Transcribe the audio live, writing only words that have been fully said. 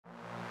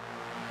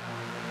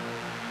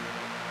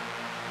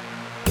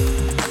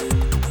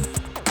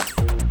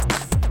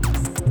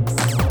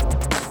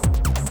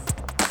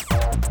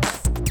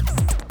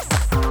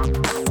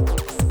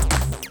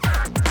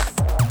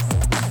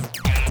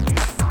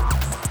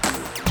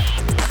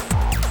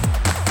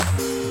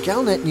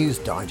Galnet News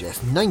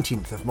Digest,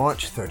 19th of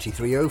March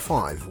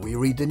 3305. We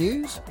read the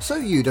news, so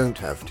you don't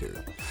have to.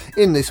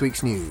 In this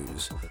week's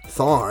news,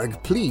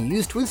 Tharg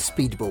pleased with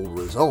Speedball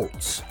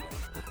results.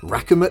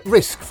 Rackham at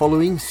risk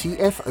following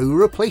CFO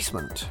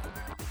replacement.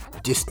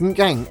 Distant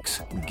Ganks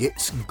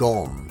gets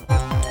gone.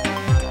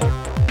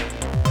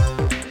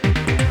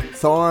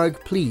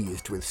 Tharg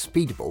pleased with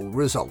Speedball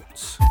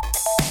results.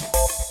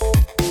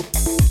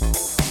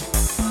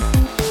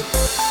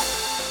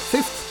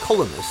 Fifth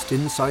columnist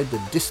inside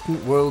the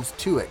Distant Worlds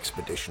 2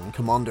 expedition,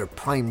 Commander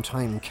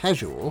Primetime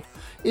Casual,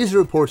 is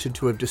reported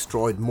to have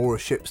destroyed more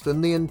ships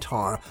than the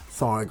entire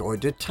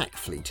Thargoid attack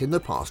fleet in the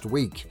past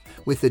week,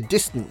 with the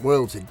Distant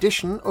Worlds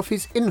edition of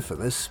his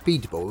infamous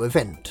Speedball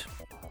event.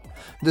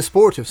 The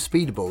sport of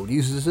Speedball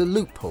uses a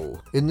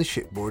loophole in the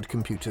shipboard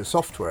computer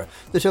software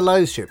that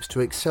allows ships to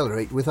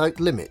accelerate without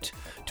limit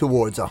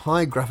towards a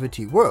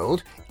high-gravity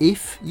world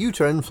if you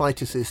turn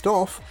flight assist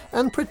off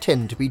and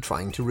pretend to be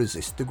trying to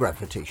resist the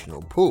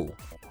gravitational pull.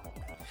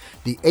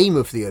 The aim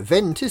of the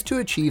event is to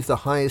achieve the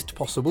highest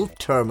possible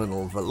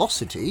terminal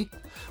velocity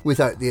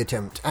without the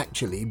attempt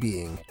actually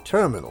being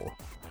terminal.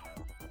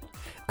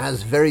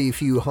 As very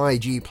few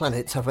high-G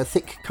planets have a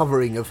thick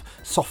covering of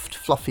soft,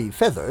 fluffy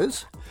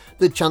feathers,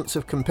 the chance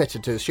of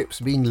competitors'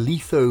 ships being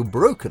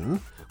litho-broken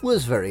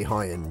was very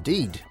high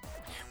indeed,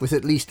 with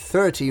at least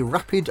 30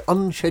 rapid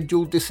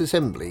unscheduled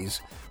disassemblies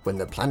when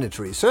the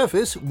planetary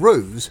surface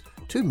rose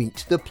to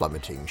meet the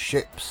plummeting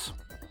ships.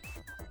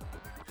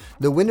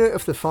 The winner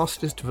of the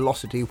fastest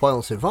velocity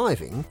while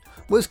surviving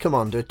was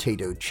Commander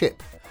Tado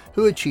Chip,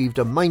 who achieved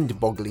a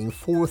mind-boggling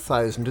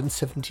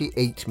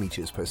 4,078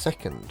 meters per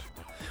second,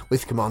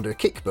 with Commander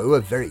Kickbo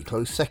a very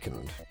close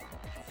second.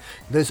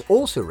 There's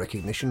also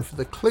recognition for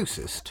the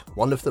closest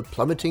one of the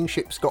plummeting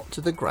ships got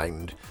to the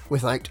ground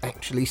without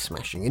actually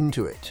smashing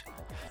into it.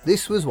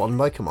 This was won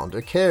by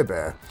Commander Care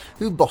Bear,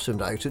 who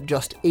bottomed out at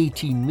just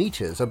 18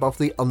 meters above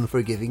the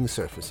unforgiving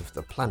surface of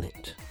the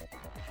planet.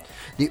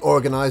 The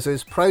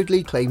organisers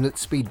proudly claim that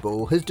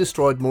Speedball has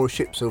destroyed more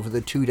ships over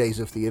the 2 days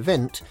of the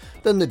event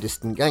than the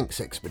Distant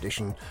Ganks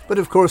expedition, but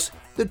of course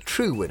the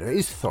true winner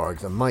is Tharg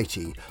the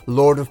Mighty,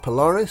 Lord of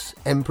Polaris,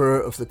 Emperor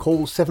of the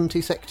Col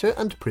 70 sector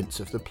and Prince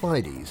of the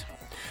Pleiades,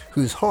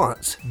 whose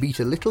hearts beat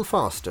a little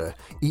faster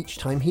each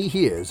time he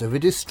hears of a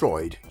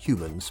destroyed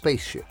human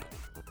spaceship.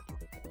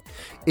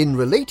 In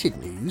related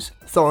news,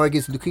 Tharg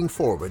is looking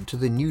forward to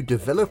the new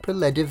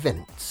developer-led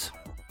events.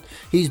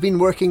 He's been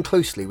working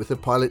closely with the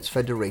Pilots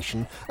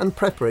Federation and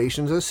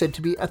preparations are said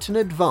to be at an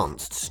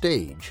advanced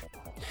stage.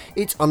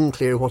 It's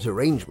unclear what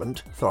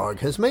arrangement Tharg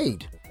has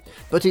made,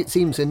 but it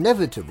seems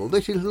inevitable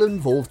that it'll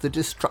involve the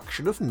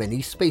destruction of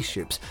many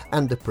spaceships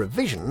and the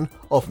provision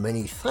of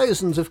many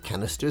thousands of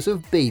canisters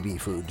of baby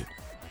food,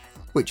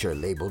 which are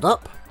labelled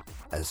up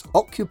as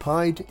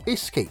occupied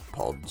escape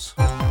pods.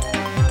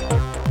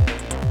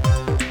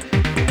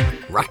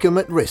 Rackham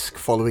at risk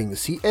following the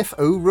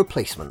CFO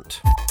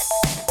replacement.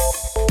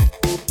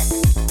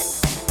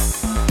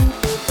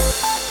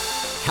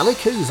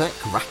 Calico Zack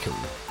Rackham,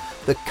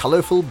 the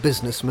colourful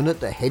businessman at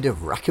the head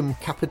of Rackham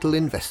Capital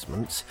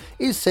Investments,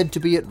 is said to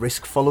be at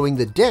risk following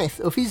the death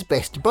of his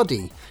best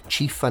buddy,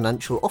 Chief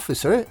Financial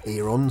Officer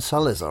Aaron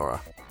Salazar.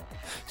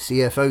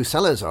 CFO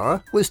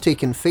Salazar was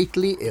taken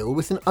fatally ill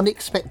with an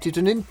unexpected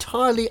and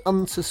entirely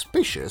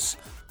unsuspicious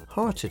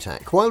heart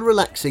attack while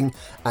relaxing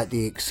at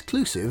the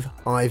exclusive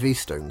Ivy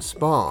Stone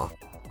Spa.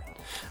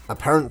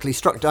 Apparently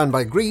struck down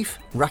by grief,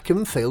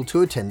 Rackham failed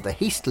to attend the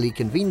hastily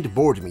convened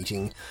board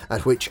meeting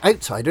at which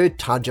outsider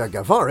Taja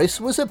Gavaris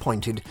was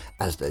appointed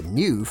as the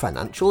new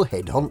financial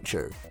head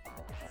honcho.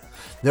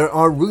 There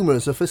are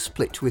rumours of a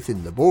split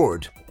within the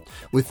board,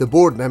 with the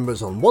board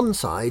members on one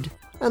side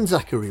and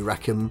Zachary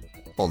Rackham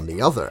on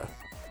the other.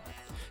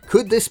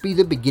 Could this be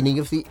the beginning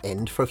of the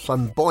end for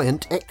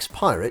flamboyant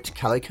ex-pirate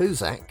Calico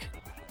Zack?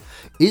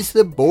 Is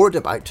the board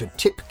about to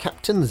tip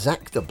Captain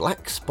Zack the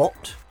Black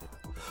Spot?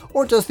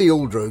 Or does the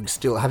old rogue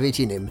still have it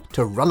in him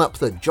to run up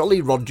the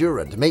Jolly Roger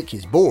and make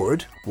his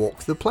board walk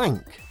the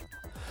plank?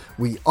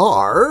 We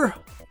are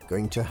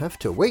going to have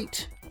to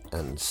wait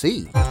and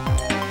see.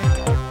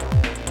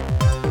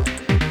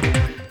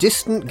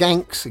 Distant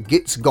Ganks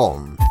gets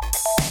gone.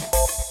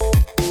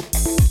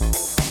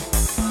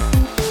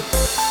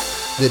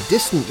 The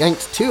Distant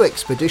Ganks 2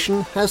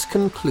 expedition has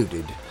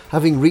concluded,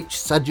 having reached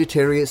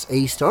Sagittarius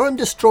A star and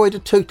destroyed a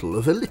total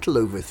of a little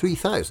over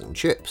 3,000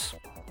 ships.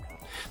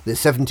 The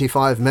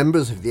 75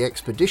 members of the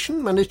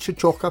expedition managed to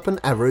chalk up an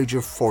average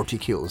of 40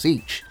 kills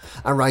each,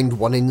 around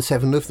 1 in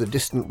 7 of the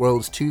Distant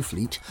Worlds 2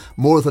 fleet,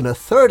 more than a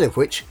third of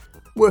which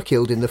were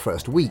killed in the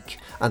first week,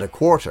 and a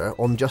quarter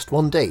on just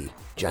one day,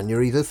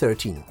 January the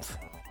 13th.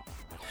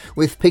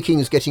 With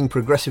pickings getting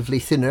progressively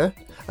thinner,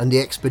 and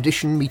the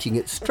expedition meeting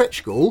its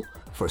stretch goal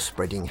for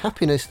spreading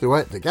happiness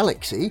throughout the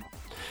galaxy,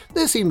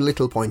 there seemed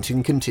little point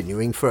in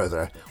continuing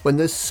further when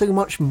there's so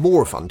much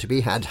more fun to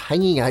be had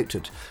hanging out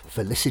at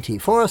Felicity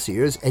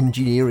Farseer's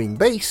engineering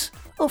base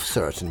of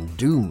Certain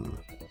Doom.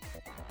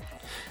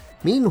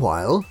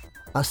 Meanwhile,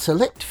 a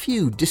select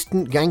few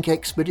Distant Gank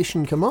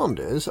expedition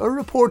commanders are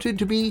reported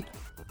to be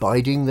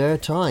biding their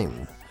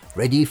time,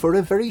 ready for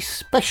a very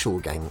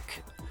special gank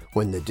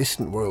when the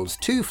Distant Worlds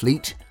 2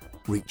 fleet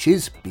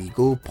reaches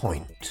Beagle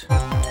Point.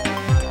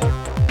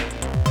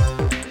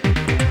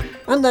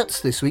 And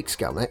that's this week's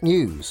Galnet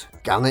News.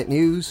 Galnet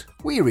News,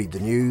 we read the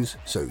news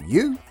so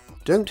you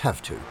don't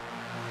have to.